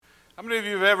How many of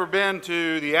you have ever been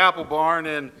to the Apple Barn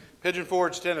in Pigeon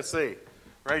Forge, Tennessee?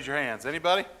 Raise your hands.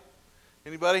 Anybody?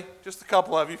 Anybody? Just a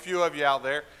couple of you, a few of you out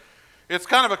there. It's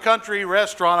kind of a country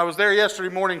restaurant. I was there yesterday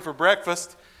morning for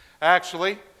breakfast,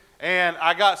 actually, and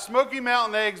I got Smoky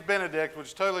Mountain Eggs Benedict, which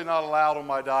is totally not allowed on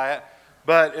my diet,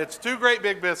 but it's 2 great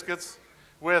big biscuits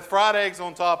with fried eggs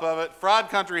on top of it, fried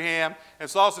country ham, and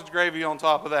sausage gravy on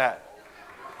top of that.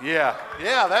 Yeah,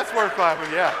 that's worth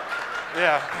clapping, yeah.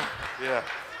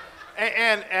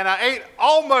 And I ate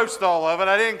almost all of it.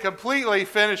 I didn't completely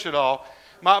finish it all.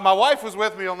 My wife was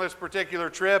with me on this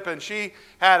particular trip, and she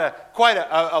had quite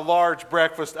a large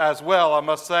breakfast as well, I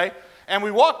must say. And we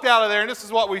walked out of there, and this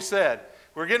is what we said.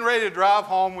 We're getting ready to drive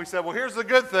home. We said, well, here's the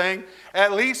good thing.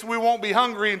 At least we won't be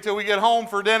hungry until we get home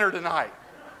for dinner tonight.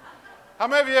 How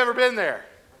many of you ever been there?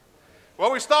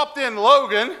 Well, we stopped in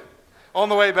Logan on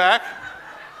the way back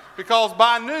because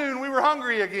by noon we were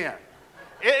hungry again.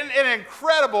 It's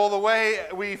incredible the way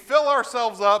we fill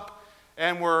ourselves up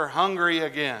and we're hungry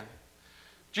again.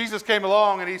 Jesus came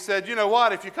along and he said, you know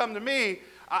what, if you come to me,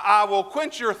 I will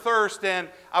quench your thirst and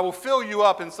I will fill you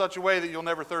up in such a way that you'll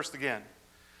never thirst again.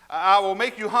 I will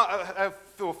make you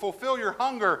fulfill your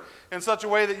hunger in such a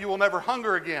way that you will never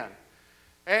hunger again.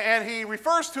 And he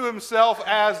refers to himself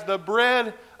as the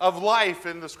bread of life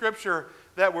in the scripture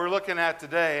that we're looking at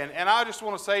today. And I just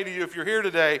want to say to you, if you're here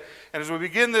today, and as we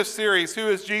begin this series, Who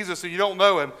is Jesus, and you don't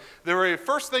know him, the very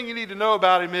first thing you need to know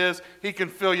about him is he can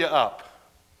fill you up.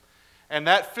 And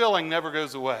that filling never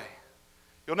goes away.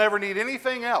 You'll never need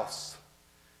anything else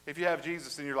if you have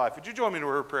Jesus in your life. Would you join me in a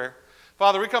word of prayer?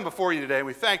 Father, we come before you today, and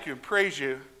we thank you and praise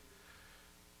you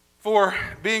for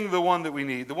being the one that we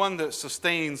need, the one that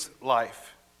sustains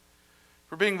life,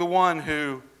 for being the one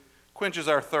who quenches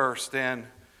our thirst and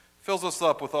fills us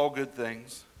up with all good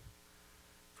things.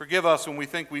 Forgive us when we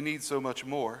think we need so much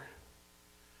more.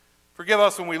 Forgive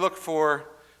us when we look for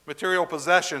material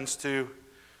possessions to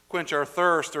quench our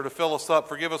thirst or to fill us up.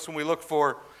 Forgive us when we look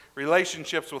for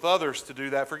relationships with others to do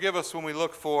that. Forgive us when we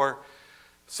look for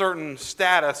certain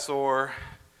status or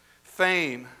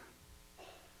fame,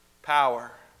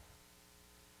 power.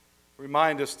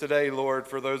 Remind us today, Lord,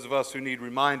 for those of us who need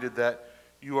reminded that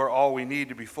you are all we need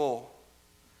to be full.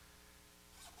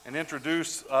 And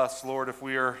introduce us, Lord, if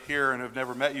we are here and have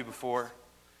never met you before,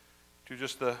 to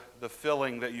just the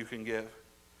filling that you can give.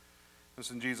 It's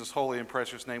in Jesus' holy and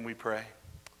precious name we pray.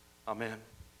 Amen.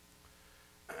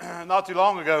 Not too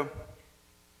long ago,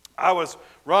 I was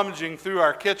rummaging through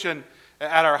our kitchen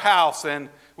at our house, and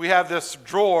we have this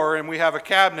drawer and we have a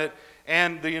cabinet,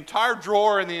 and the entire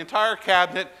drawer and the entire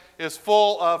cabinet is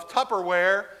full of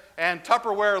Tupperware and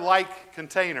Tupperware-like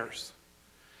containers.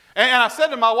 And I said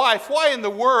to my wife, why in the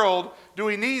world do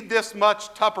we need this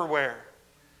much Tupperware?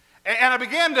 And I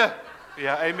began to,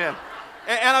 amen.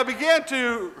 And I began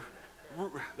to,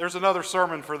 there's another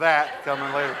sermon for that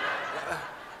coming later.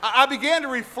 I began to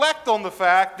reflect on the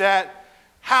fact that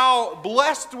how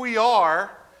blessed we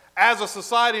are as a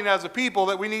society and as a people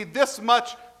that we need this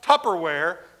much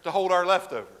Tupperware to hold our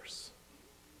leftovers.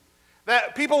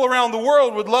 That people around the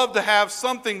world would love to have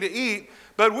something to eat,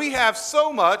 but we have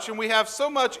so much, and we have so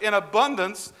much in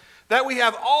abundance, that we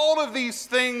have all of these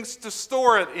things to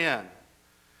store it in.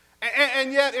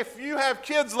 And yet, if you have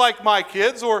kids like my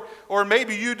kids, or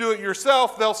maybe you do it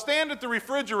yourself, they'll stand at the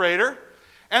refrigerator,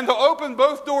 and they'll open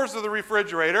both doors of the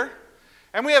refrigerator,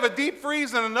 and we have a deep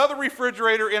freeze and another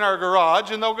refrigerator in our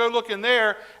garage, and they'll go look in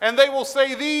there, and they will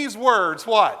say these words,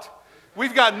 what?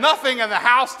 We've got nothing in the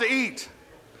house to eat,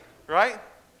 right?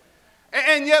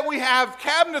 And yet we have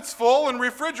cabinets full and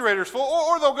refrigerators full,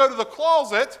 or they'll go to the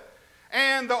closet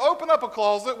and they'll open up a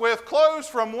closet with clothes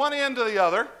from one end to the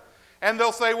other, and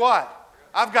they'll say, what?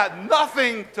 I've got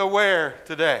nothing to wear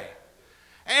today.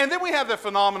 And then we have the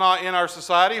phenomena in our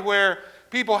society where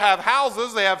people have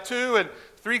houses, they have 2 and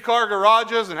 3 car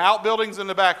garages and outbuildings in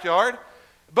the backyard,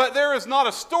 but there is not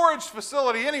a storage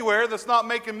facility anywhere that's not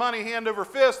making money hand over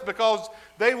fist, because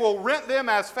they will rent them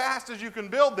as fast as you can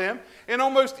build them in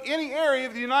almost any area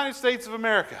of the United States of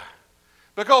America,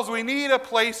 because we need a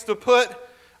place to put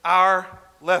our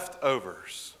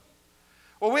leftovers.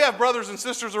 Well, we have brothers and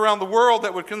sisters around the world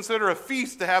that would consider a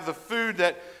feast to have the food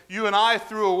that you and I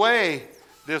threw away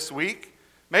this week.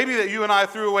 Maybe that you and I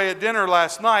threw away at dinner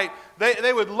last night.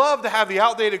 They would love to have the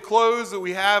outdated clothes that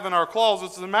we have in our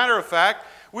closets. As a matter of fact,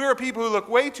 we are people who look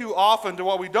way too often to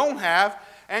what we don't have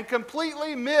and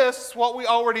completely miss what we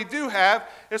already do have,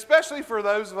 especially for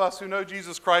those of us who know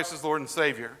Jesus Christ as Lord and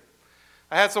Savior.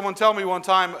 I had someone tell me one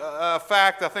time a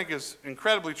fact I think is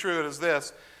incredibly true. It is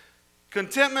this: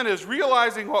 contentment is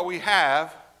realizing what we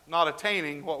have, not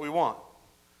attaining what we want.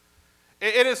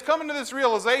 It is coming to this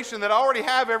realization that I already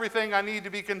have everything I need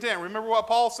to be content. Remember what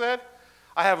Paul said?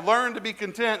 I have learned to be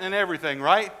content in everything,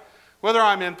 right? Whether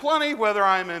I'm in plenty, whether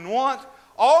I'm in want,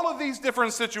 all of these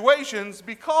different situations,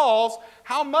 because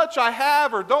how much I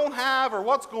have or don't have or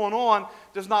what's going on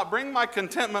does not bring my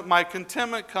contentment. My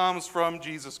contentment comes from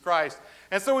Jesus Christ.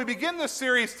 And so we begin this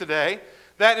series today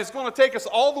that is going to take us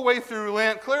all the way through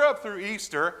Lent, clear up through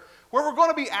Easter, where we're going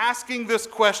to be asking this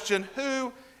question,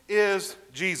 who is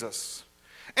Jesus?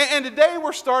 And today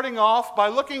we're starting off by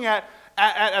looking at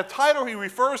a title he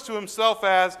refers to himself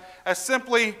as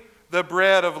simply the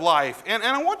bread of life. And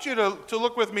I want you to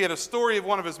look with me at a story of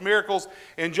one of his miracles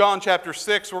in John chapter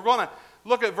 6. We're going to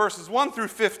look at verses 1 through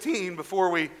 15 before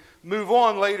we move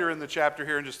on later in the chapter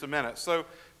here in just a minute. So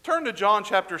turn to John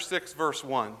chapter 6, verse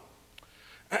 1.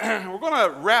 We're going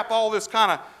to wrap all this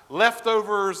kind of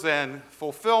leftovers and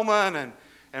fulfillment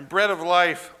and bread of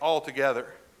life all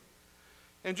together.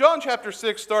 In John chapter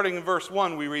 6, starting in verse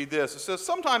 1, we read this. It says,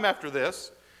 "Sometime after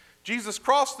this, Jesus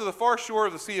crossed to the far shore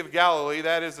of the Sea of Galilee,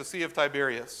 that is the Sea of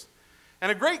Tiberias.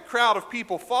 And a great crowd of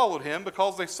people followed him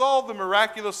because they saw the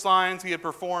miraculous signs he had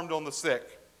performed on the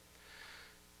sick.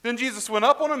 Then Jesus went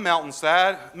up on a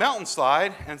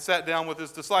mountainside and sat down with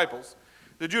his disciples.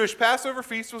 The Jewish Passover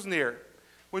feast was near.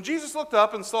 When Jesus looked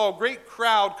up and saw a great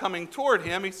crowd coming toward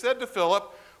him, he said to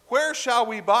Philip, 'Where shall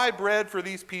we buy bread for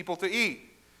these people to eat?'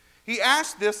 He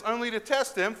asked this only to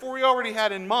test him, for he already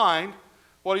had in mind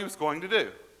what he was going to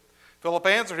do. Philip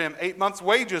answered him, 8 months'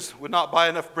 wages would not buy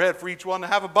enough bread for each one to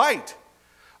have a bite.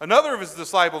 Another of his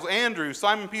disciples, Andrew,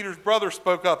 Simon Peter's brother,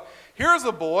 spoke up, 'Here is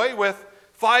a boy with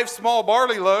 5 small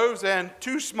barley loaves and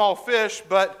 2 small fish,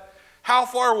 but how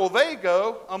far will they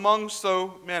go among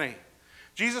so many?'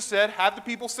 Jesus said, 'Have the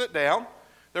people sit down.'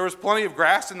 There was plenty of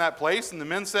grass in that place, and the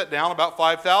men sat down, about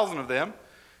 5,000 of them.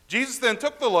 Jesus then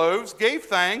took the loaves, gave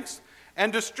thanks,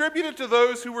 and distributed to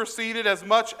those who were seated as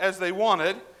much as they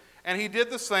wanted, and he did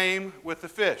the same with the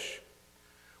fish.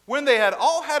 When they had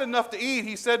all had enough to eat,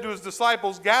 he said to his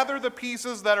disciples, 'Gather the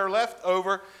pieces that are left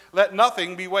over, let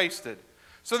nothing be wasted.'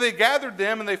 So they gathered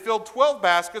them, and they filled 12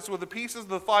 baskets with the pieces of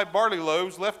the 5 barley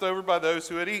loaves left over by those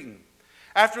who had eaten.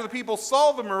 After the people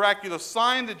saw the miraculous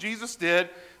sign that Jesus did,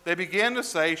 they began to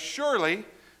say, 'Surely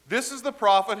this is the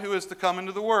prophet who is to come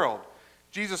into the world.'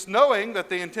 Jesus, knowing that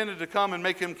they intended to come and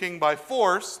make him king by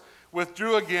force,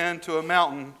 withdrew again to a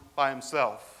mountain by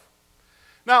himself."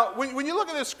 Now, when you look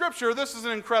at this scripture, this is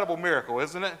an incredible miracle,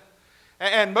 isn't it?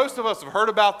 And most of us have heard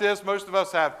about this. Most of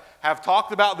us have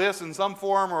talked about this in some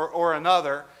form or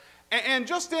another. And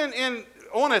just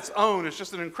on its own, it's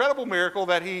just an incredible miracle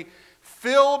that he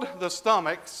filled the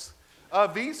stomachs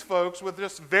of these folks with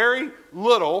just very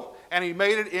little, and he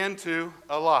made it into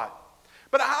a lot.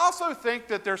 But I also think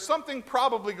that there's something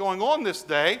probably going on this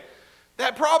day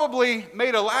that probably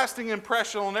made a lasting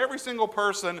impression on every single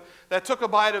person that took a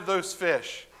bite of those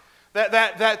fish,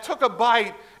 that took a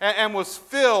bite and was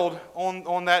filled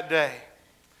on that day.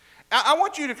 I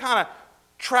want you to kind of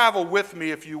travel with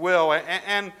me, if you will,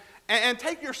 and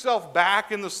take yourself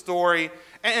back in the story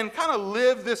and kind of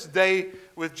live this day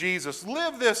with Jesus.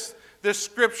 Live this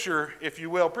scripture, if you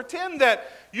will. Pretend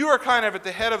that you are kind of at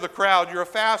the head of the crowd. You're a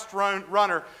fast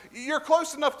runner. You're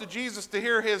close enough to Jesus to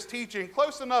hear his teaching,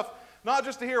 close enough not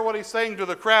just to hear what he's saying to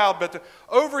the crowd, but to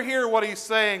overhear what he's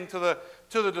saying to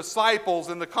the disciples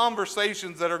and the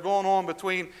conversations that are going on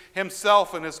between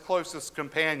himself and his closest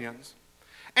companions.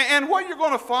 And what you're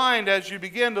going to find as you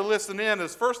begin to listen in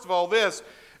is, first of all, this.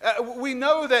 We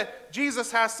know that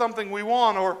Jesus has something we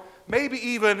want, or maybe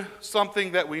even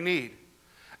something that we need.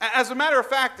 As a matter of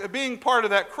fact, being part of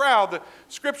that crowd, the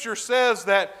scripture says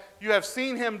that you have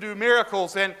seen him do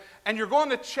miracles, and you're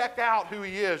going to check out who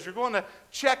he is. You're going to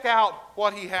check out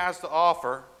what he has to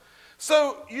offer.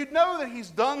 So you know that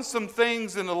he's done some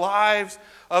things in the lives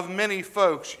of many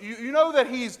folks. You know that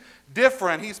he's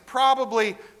different. He's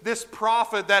probably this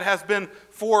prophet that has been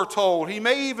foretold. He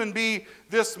may even be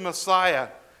this Messiah.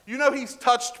 You know he's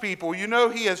touched people. You know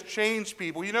he has changed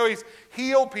people. You know he's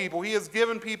healed people. He has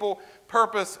given people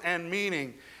purpose and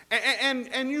meaning.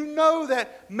 And you know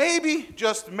that maybe,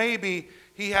 just maybe,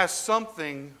 he has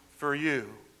something for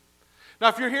you. Now,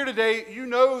 if you're here today, you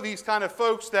know these kind of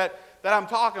folks that I'm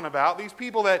talking about, these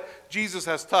people that Jesus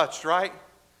has touched, right?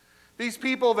 These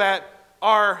people that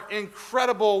are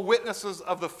incredible witnesses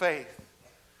of the faith.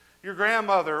 Your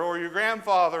grandmother or your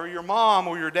grandfather or your mom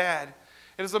or your dad.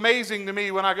 It is amazing to me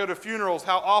when I go to funerals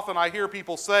how often I hear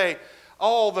people say,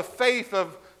 "Oh, the faith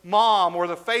of mom," or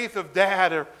 "the faith of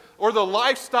dad," or "the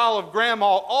lifestyle of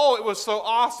grandma. Oh, it was so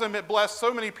awesome. It blessed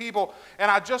so many people."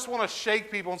 And I just want to shake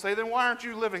people and say, then why aren't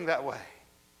you living that way?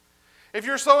 If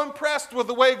you're so impressed with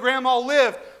the way grandma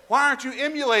lived, Why aren't you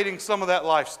emulating some of that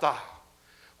lifestyle?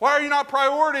 Why are you not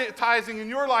prioritizing in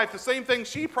your life the same thing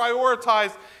she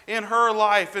prioritized in her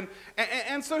life?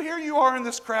 And so here you are in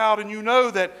this crowd, and you know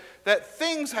that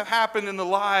things have happened in the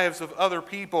lives of other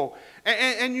people.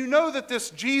 And you know that this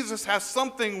Jesus has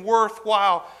something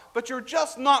worthwhile, but you're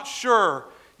just not sure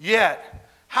yet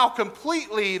how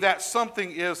completely that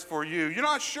something is for you. You're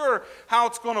not sure how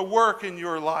it's going to work in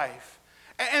your life.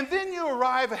 And then you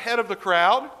arrive ahead of the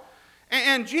crowd,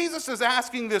 and Jesus is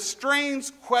asking this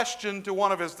strange question to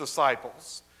one of his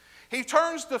disciples. He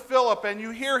turns to Philip, and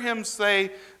you hear him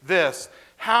say this: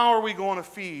 how are we going to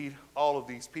feed all of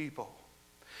these people?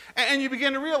 And you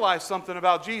begin to realize something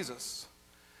about Jesus.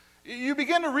 You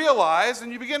begin to realize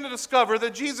and you begin to discover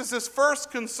that Jesus is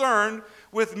first concerned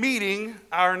with meeting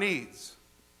our needs.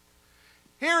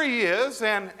 Here he is,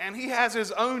 and he has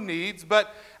his own needs,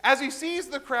 but as he sees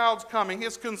the crowds coming,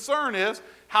 his concern is,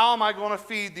 how am I going to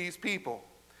feed these people?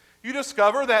 You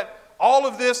discover that all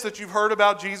of this that you've heard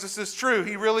about Jesus is true.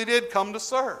 He really did come to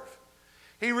serve.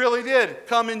 He really did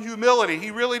come in humility.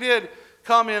 He really did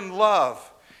come in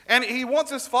love. And he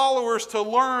wants his followers to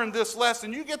learn this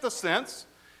lesson. You get the sense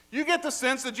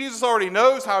that Jesus already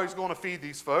knows how he's going to feed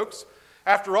these folks.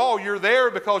 After all, you're there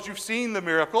because you've seen the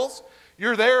miracles.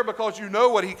 You're there because you know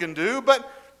what he can do. But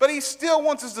he still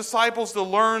wants his disciples to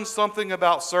learn something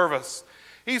about service.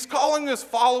 He's calling his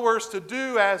followers to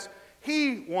do as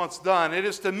he wants done. It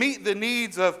is to meet the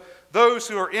needs of those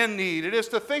who are in need. It is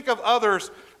to think of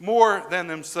others more than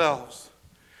themselves.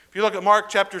 If you look at Mark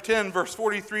chapter 10, verse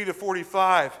 43 to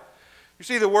 45, you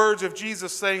see the words of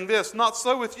Jesus saying this: not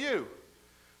so with you.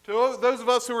 To those of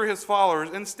us who are his followers,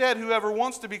 instead, whoever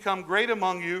wants to become great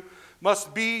among you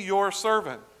must be your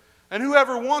servant. And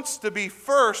whoever wants to be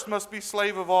first must be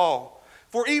slave of all.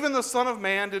 For even the Son of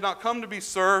Man did not come to be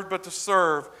served, but to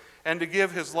serve and to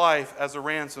give his life as a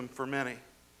ransom for many.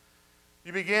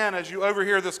 You begin, as you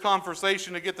overhear this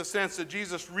conversation, to get the sense that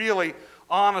Jesus really,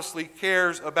 honestly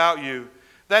cares about you.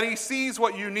 That he sees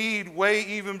what you need way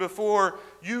even before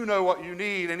you know what you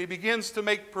need. And he begins to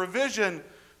make provision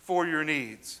for your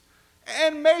needs.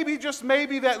 And maybe, just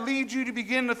maybe, that leads you to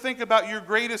begin to think about your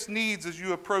greatest needs as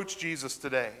you approach Jesus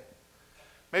today.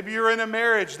 Maybe you're in a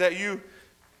marriage that you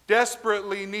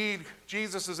desperately need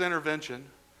Jesus' intervention.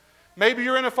 Maybe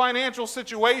you're in a financial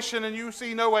situation and you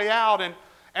see no way out,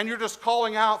 and you're just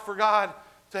calling out for God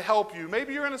to help you.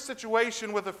 Maybe you're in a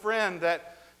situation with a friend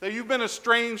that you've been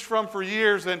estranged from for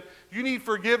years, and you need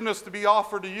forgiveness to be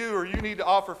offered to you, or you need to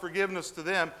offer forgiveness to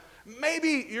them.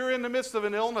 Maybe you're in the midst of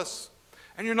an illness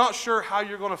and you're not sure how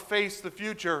you're going to face the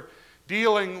future,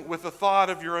 dealing with the thought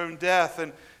of your own death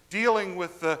and dealing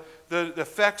with the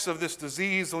effects of this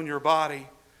disease on your body.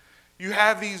 You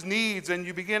have these needs and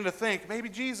you begin to think, maybe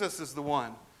Jesus is the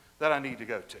one that I need to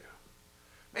go to.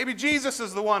 Maybe Jesus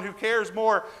is the one who cares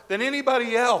more than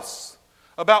anybody else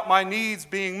about my needs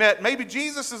being met. Maybe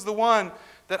Jesus is the one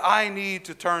that I need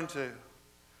to turn to.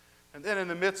 And then in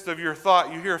the midst of your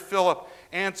thought, you hear Philip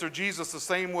answer Jesus the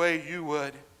same way you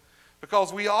would.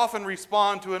 Because we often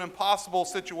respond to an impossible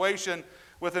situation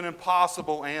with an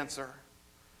impossible answer.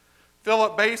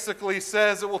 Philip basically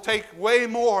says it will take way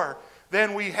more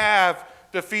than we have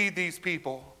to feed these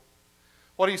people.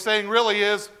 What he's saying really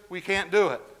is, we can't do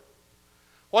it.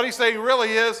 What he's saying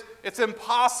really is, it's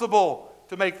impossible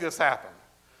to make this happen.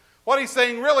 What he's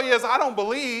saying really is, I don't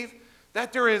believe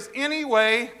that there is any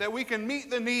way that we can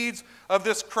meet the needs of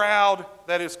this crowd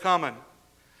that is coming.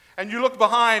 And you look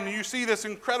behind and you see this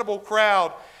incredible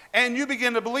crowd, and you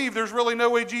begin to believe there's really no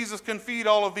way Jesus can feed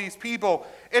all of these people.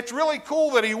 It's really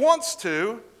cool that he wants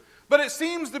to, but it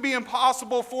seems to be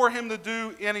impossible for him to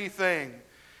do anything.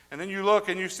 And then you look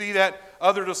and you see that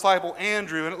other disciple,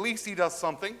 Andrew, and at least he does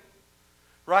something,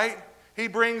 right? He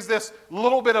brings this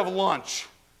little bit of lunch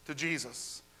to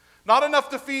Jesus. Not enough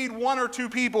to feed one or two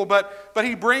people, but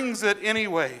he brings it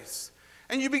anyways.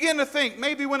 And you begin to think,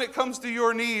 maybe when it comes to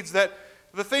your needs, that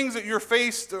the things that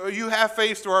you have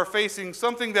faced or are facing,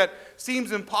 something that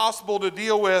seems impossible to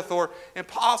deal with or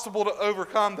impossible to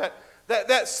overcome,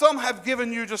 that some have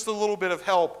given you just a little bit of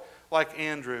help, like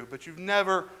Andrew, but you've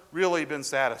never really been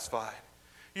satisfied.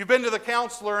 You've been to the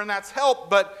counselor and that's helped,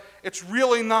 but it's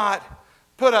really not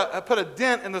put a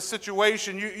dent in the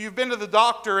situation. You've been to the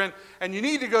doctor and you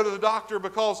need to go to the doctor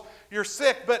because you're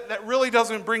sick, but that really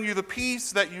doesn't bring you the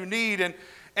peace that you need.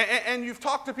 And you've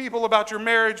talked to people about your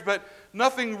marriage, but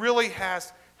nothing really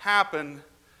has happened.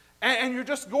 And you're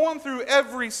just going through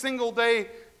every single day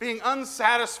being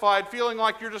unsatisfied, feeling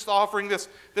like you're just offering this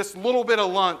little bit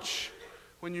of lunch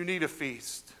when you need a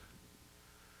feast.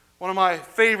 One of my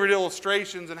favorite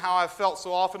illustrations and how I've felt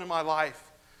so often in my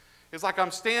life is like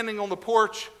I'm standing on the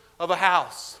porch of a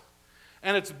house,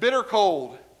 and it's bitter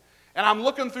cold, and I'm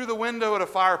looking through the window at a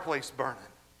fireplace burning.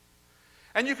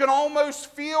 And you can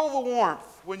almost feel the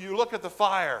warmth when you look at the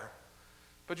fire,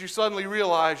 but you suddenly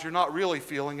realize you're not really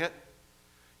feeling it.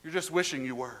 You're just wishing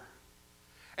you were.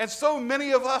 And so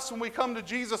many of us, when we come to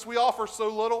Jesus, we offer so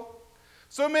little.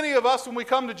 So many of us, when we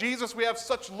come to Jesus, we have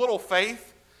such little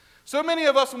faith. So many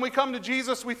of us, when we come to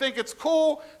Jesus, we think it's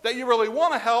cool that you really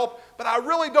want to help, but I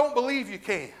really don't believe you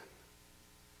can.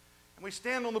 And we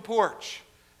stand on the porch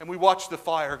and we watch the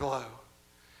fire glow.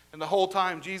 And the whole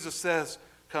time Jesus says,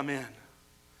 come in.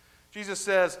 Jesus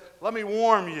says, let me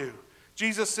warm you.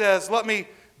 Jesus says, let me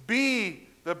be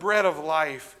the bread of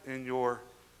life in your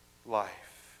life.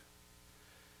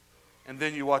 And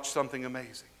then you watch something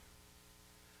amazing.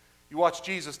 You watch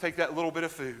Jesus take that little bit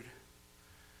of food,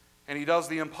 and he does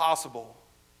the impossible,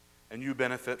 and you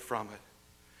benefit from it.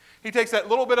 He takes that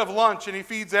little bit of lunch and he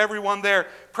feeds everyone there,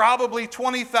 probably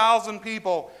 20,000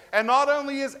 people. And not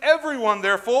only is everyone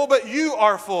there full, but you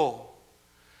are full.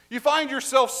 You find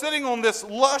yourself sitting on this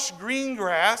lush green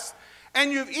grass,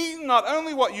 and you've eaten not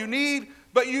only what you need,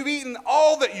 but you've eaten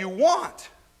all that you want.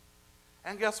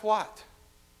 And guess what?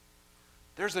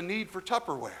 There's a need for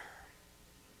Tupperware.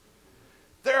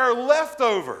 There are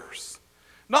leftovers.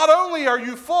 Not only are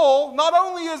you full, not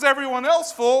only is everyone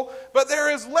else full, but there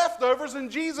is leftovers,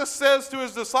 and Jesus says to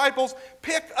his disciples,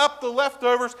 pick up the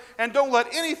leftovers and don't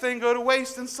let anything go to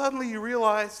waste. And suddenly you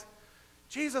realize,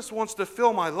 Jesus wants to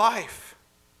fill my life.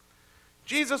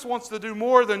 Jesus wants to do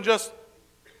more than just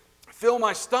fill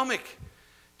my stomach.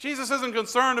 Jesus isn't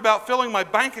concerned about filling my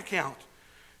bank account.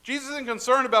 Jesus isn't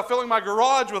concerned about filling my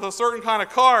garage with a certain kind of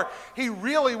car. He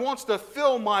really wants to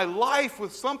fill my life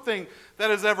with something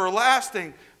that is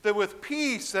everlasting, that with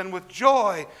peace and with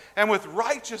joy and with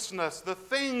righteousness, the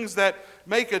things that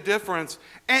make a difference.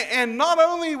 And not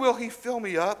only will he fill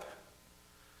me up,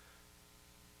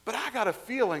 but I got a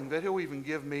feeling that he'll even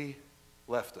give me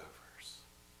leftovers.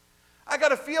 I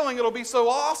got a feeling it'll be so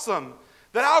awesome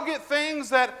that I'll get things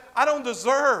that I don't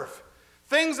deserve,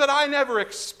 things that I never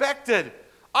expected.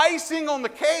 Icing on the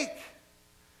cake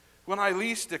when I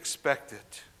least expect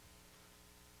it.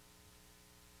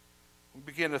 We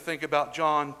begin to think about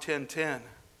John 10:10,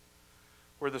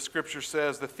 where the scripture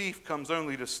says, the thief comes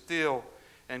only to steal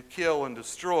and kill and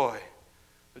destroy.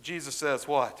 But Jesus says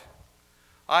what?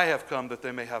 I have come that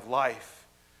they may have life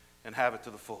and have it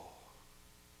to the full.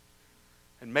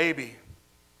 And maybe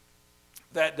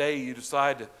that day you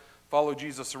decide to follow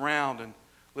Jesus around and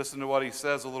listen to what he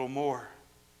says a little more.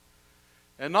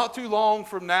 And not too long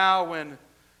from now, when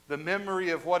the memory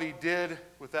of what he did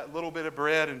with that little bit of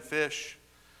bread and fish,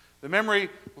 the memory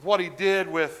of what he did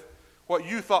with what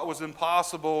you thought was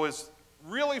impossible is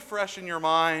really fresh in your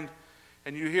mind,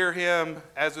 and you hear him,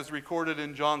 as is recorded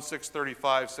in John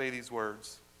 6:35, say these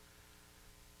words,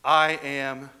 I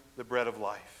am the bread of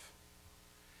life.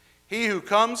 He who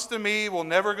comes to me will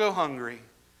never go hungry,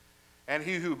 and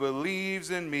he who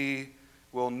believes in me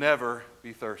will never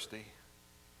be thirsty.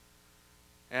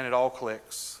 And it all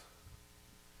clicks.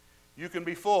 You can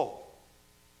be full,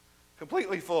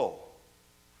 completely full,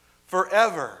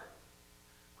 forever,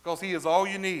 because he is all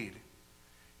you need.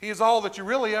 He is all that you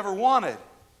really ever wanted.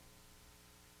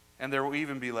 And there will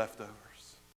even be leftovers.